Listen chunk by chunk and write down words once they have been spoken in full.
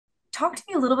talk to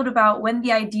me a little bit about when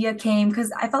the idea came,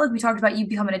 because I felt like we talked about you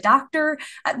becoming a doctor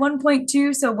at one point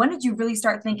too. So when did you really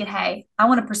start thinking, hey, I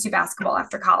want to pursue basketball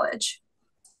after college?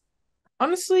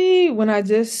 Honestly, when I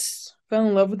just fell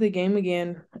in love with the game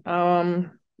again,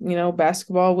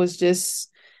 basketball was just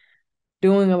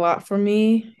doing a lot for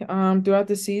me throughout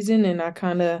the season, and I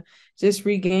kind of just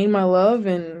regained my love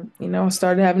and,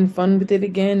 started having fun with it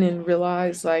again and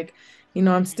realized like,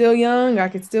 I'm still young, I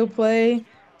could still play.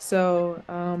 So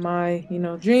my,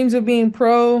 dreams of being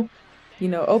pro,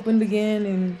 opened again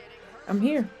and I'm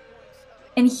here.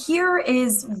 And here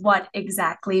is what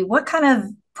exactly, what kind of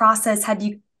process had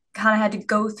you kind of had to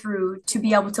go through to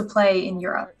be able to play in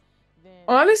Europe?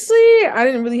 Honestly, I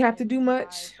didn't really have to do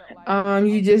much.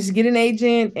 You just get an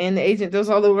agent and the agent does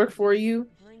all the work for you.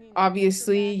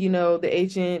 Obviously, the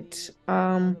agent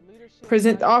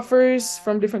present offers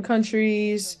from different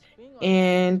countries,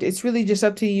 and it's really just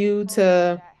up to you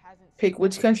to pick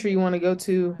which country you want to go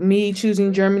to. Me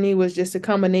choosing Germany was just a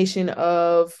combination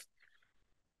of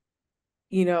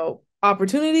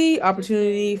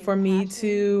opportunity for me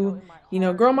to,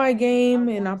 grow my game,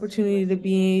 an opportunity to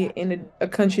be in a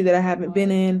country that I haven't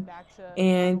been in,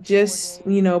 and just,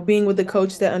 being with a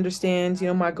coach that understands,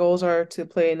 my goals are to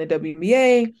play in the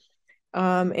WNBA.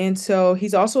 And so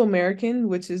he's also American,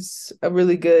 which is a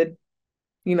really good,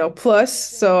 plus.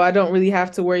 So I don't really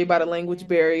have to worry about a language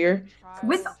barrier.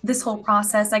 With this whole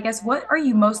process, I guess, what are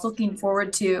you most looking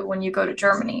forward to when you go to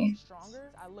Germany?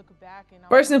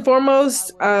 First and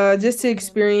foremost, just to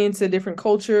experience a different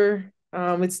culture.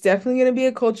 It's definitely going to be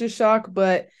a culture shock,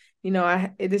 but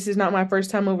this is not my first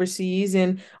time overseas,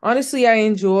 and honestly, I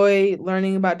enjoy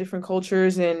learning about different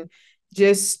cultures and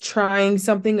just trying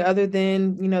something other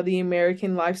than the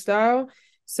American lifestyle.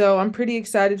 So I'm pretty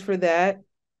excited for that,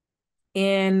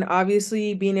 and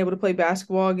obviously being able to play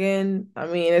basketball again. I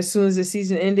mean, as soon as the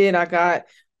season ended, I got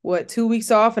 2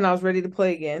 weeks off, and I was ready to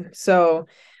play again. So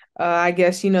I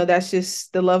guess, that's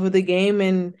just the love of the game.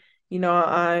 And,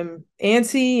 I'm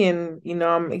antsy and,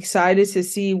 I'm excited to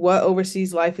see what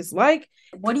overseas life is like.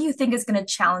 What do you think is going to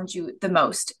challenge you the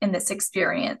most in this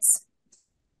experience?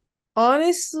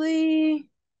 Honestly,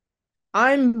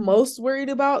 I'm most worried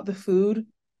about the food.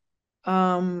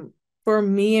 Um, for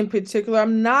me in particular,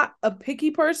 I'm not a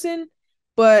picky person,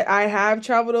 but I have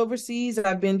traveled overseas.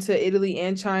 I've been to Italy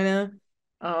and China.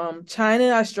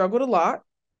 China, I struggled a lot.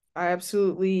 I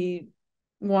absolutely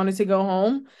wanted to go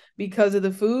home because of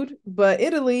the food. But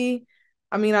Italy,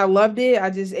 I mean, I loved it. I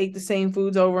just ate the same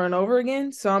foods over and over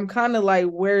again. So I'm kind of like,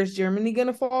 where's Germany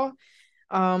gonna fall?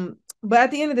 But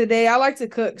at the end of the day, I like to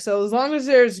cook. So as long as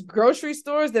there's grocery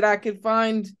stores that I could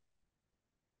find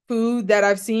food that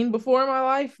I've seen before in my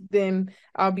life, then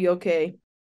I'll be okay.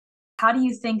 How do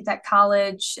you think that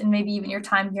college and maybe even your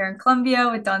time here in Columbia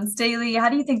with Don Staley, how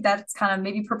do you think that's kind of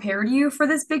maybe prepared you for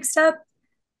this big step?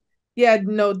 Yeah,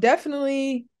 no,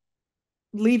 definitely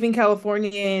leaving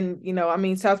California and, I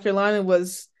mean, South Carolina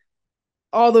was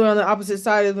all the way on the opposite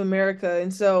side of America.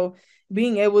 And so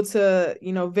being able to,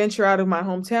 venture out of my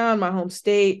hometown, my home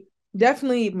state,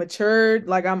 definitely matured.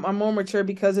 Like I'm more mature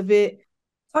because of it.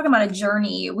 Talking about a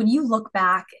journey, when you look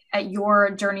back at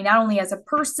your journey, not only as a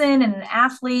person and an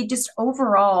athlete, just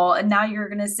overall, and now you're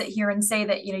going to sit here and say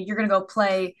that, you're going to go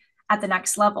play at the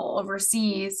next level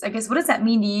overseas. I guess, what does that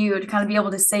mean to you to kind of be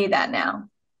able to say that now?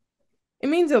 It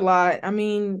means a lot. I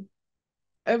mean,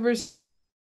 ever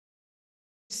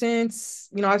since,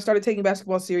 I started taking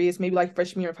basketball serious, maybe like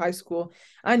freshman year of high school,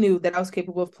 I knew that I was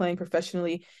capable of playing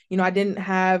professionally. I didn't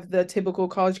have the typical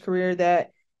college career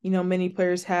that, many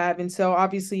players have. And so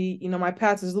obviously, my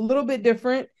path is a little bit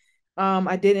different.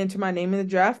 I did enter my name in the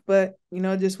draft, but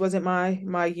it just wasn't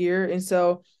my year. And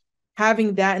so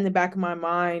having that in the back of my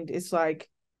mind, it's like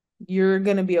you're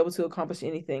gonna be able to accomplish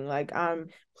anything. Like I'm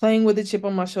playing with a chip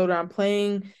on my shoulder. I'm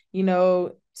playing,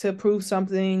 to prove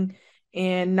something,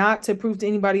 and not to prove to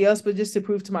anybody else, but just to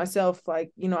prove to myself.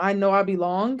 Like, I know I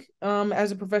belong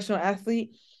as a professional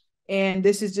athlete. And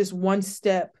this is just one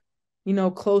step,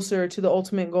 closer to the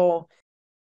ultimate goal.